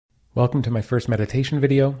Welcome to my first meditation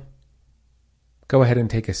video. Go ahead and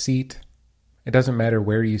take a seat. It doesn't matter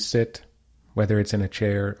where you sit, whether it's in a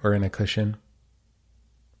chair or in a cushion.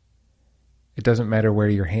 It doesn't matter where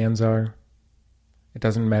your hands are. It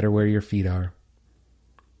doesn't matter where your feet are.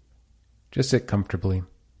 Just sit comfortably.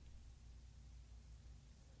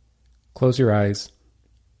 Close your eyes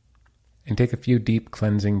and take a few deep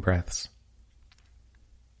cleansing breaths.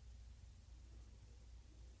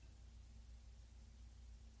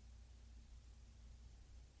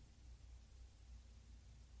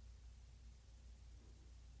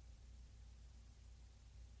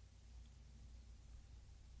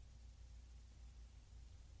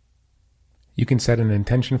 You can set an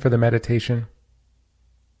intention for the meditation.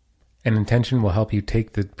 An intention will help you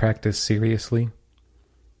take the practice seriously.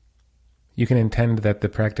 You can intend that the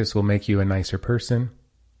practice will make you a nicer person,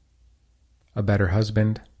 a better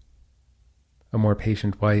husband, a more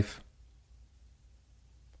patient wife.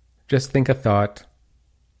 Just think a thought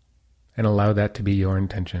and allow that to be your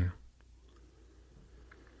intention.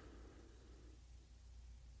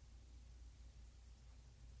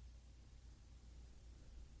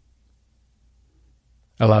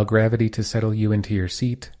 Allow gravity to settle you into your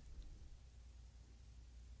seat.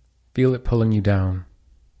 Feel it pulling you down.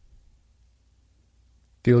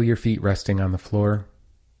 Feel your feet resting on the floor.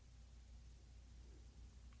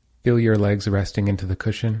 Feel your legs resting into the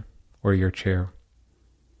cushion or your chair.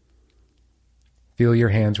 Feel your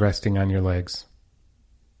hands resting on your legs.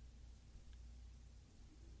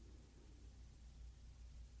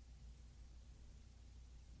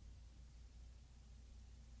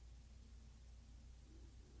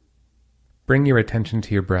 Bring your attention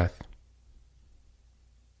to your breath.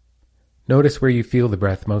 Notice where you feel the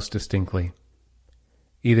breath most distinctly,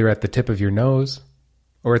 either at the tip of your nose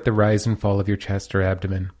or at the rise and fall of your chest or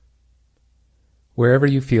abdomen. Wherever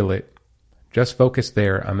you feel it, just focus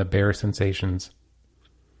there on the bare sensations.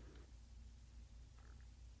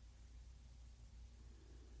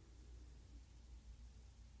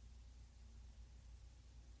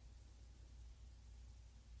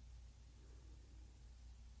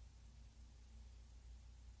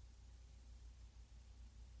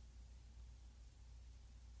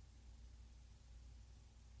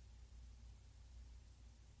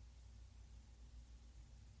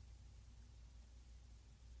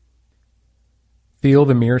 Feel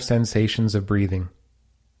the mere sensations of breathing,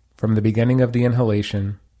 from the beginning of the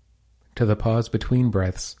inhalation to the pause between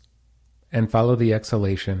breaths, and follow the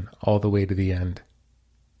exhalation all the way to the end.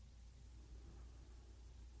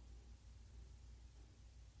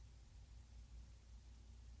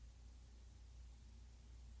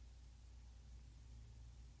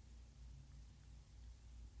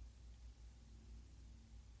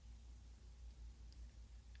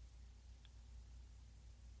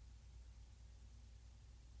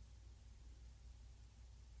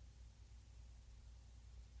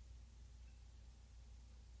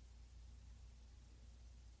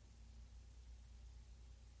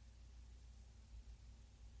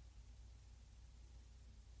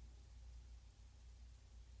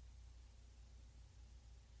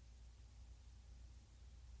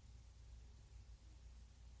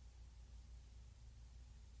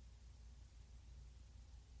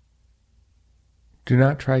 Do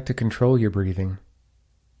not try to control your breathing.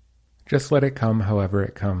 Just let it come however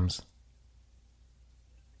it comes.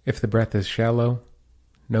 If the breath is shallow,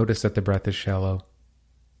 notice that the breath is shallow.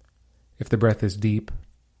 If the breath is deep,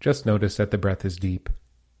 just notice that the breath is deep.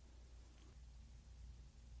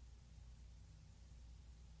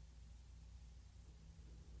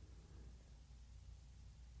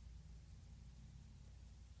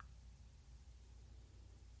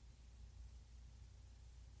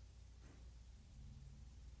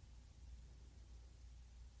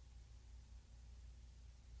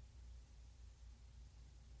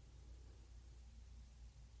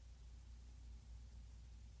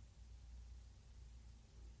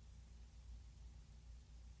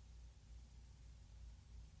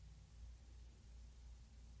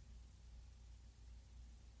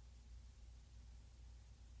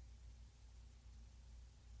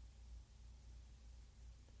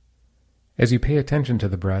 As you pay attention to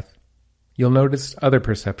the breath, you'll notice other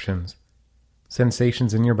perceptions,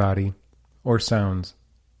 sensations in your body, or sounds.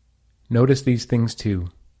 Notice these things too,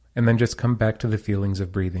 and then just come back to the feelings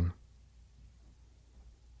of breathing.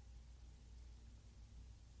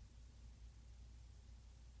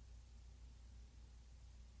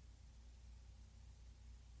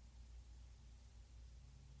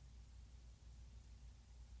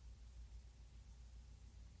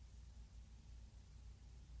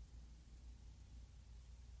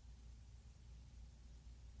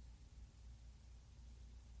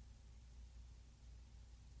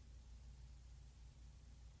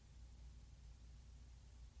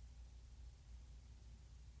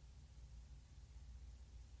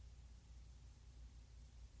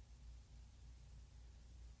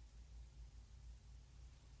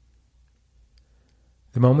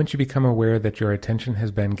 The moment you become aware that your attention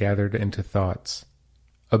has been gathered into thoughts,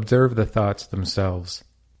 observe the thoughts themselves,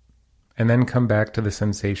 and then come back to the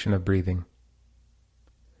sensation of breathing.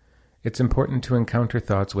 It's important to encounter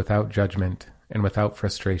thoughts without judgment and without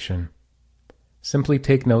frustration. Simply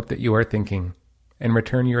take note that you are thinking and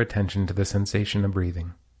return your attention to the sensation of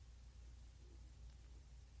breathing.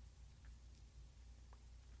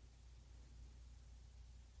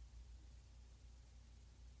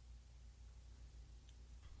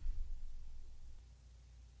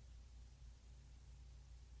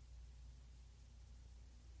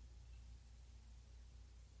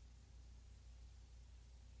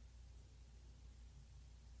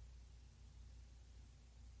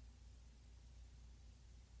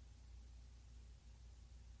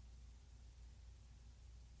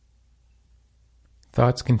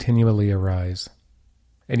 Thoughts continually arise,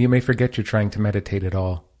 and you may forget you're trying to meditate at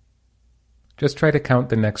all. Just try to count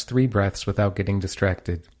the next 3 breaths without getting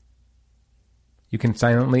distracted. You can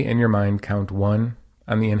silently in your mind count 1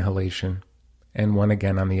 on the inhalation and 1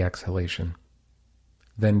 again on the exhalation,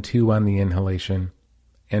 then 2 on the inhalation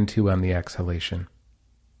and 2 on the exhalation.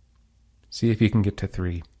 See if you can get to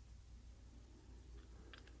 3.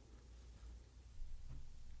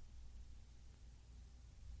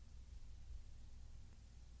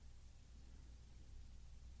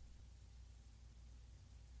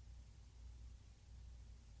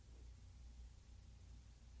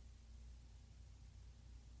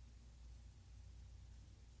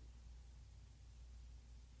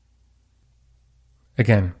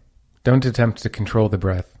 Again, don't attempt to control the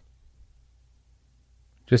breath.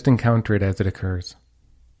 Just encounter it as it occurs.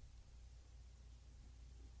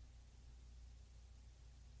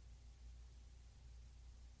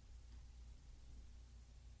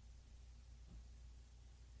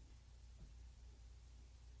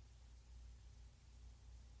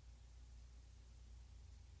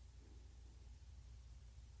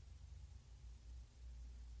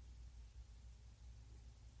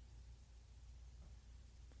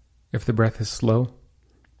 If the breath is slow,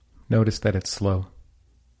 notice that it's slow.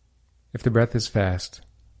 If the breath is fast,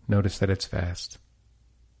 notice that it's fast.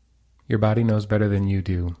 Your body knows better than you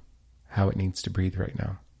do how it needs to breathe right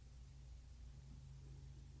now.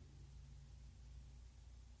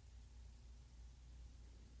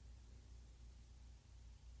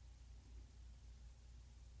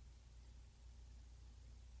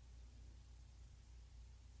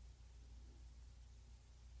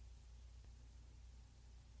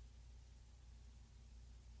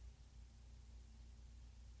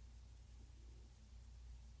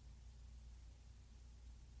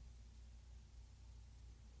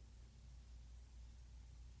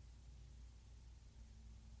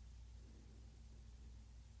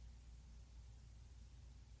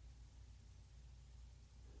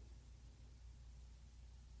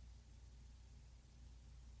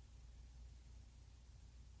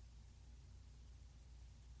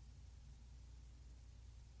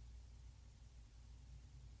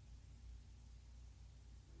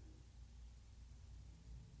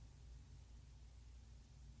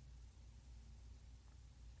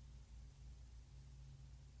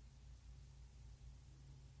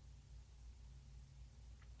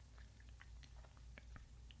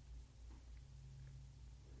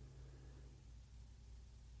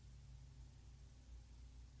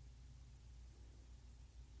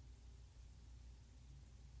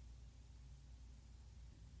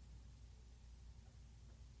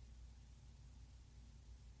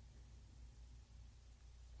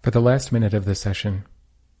 For the last minute of the session,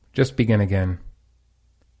 just begin again.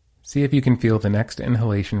 See if you can feel the next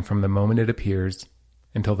inhalation from the moment it appears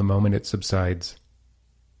until the moment it subsides.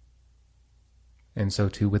 And so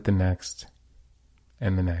too with the next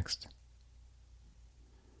and the next.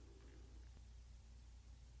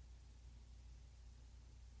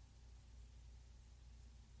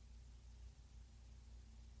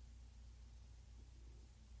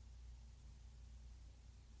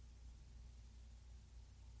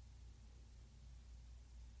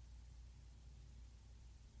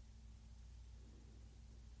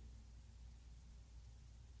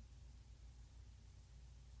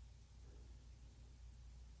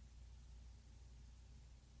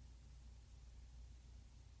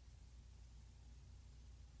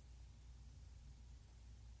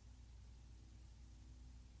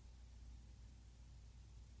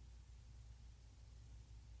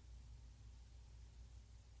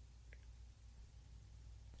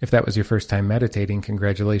 If that was your first time meditating,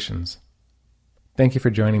 congratulations. Thank you for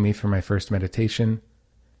joining me for my first meditation.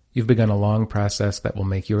 You've begun a long process that will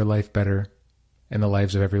make your life better and the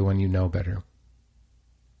lives of everyone you know better.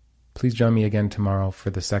 Please join me again tomorrow for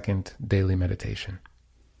the second daily meditation.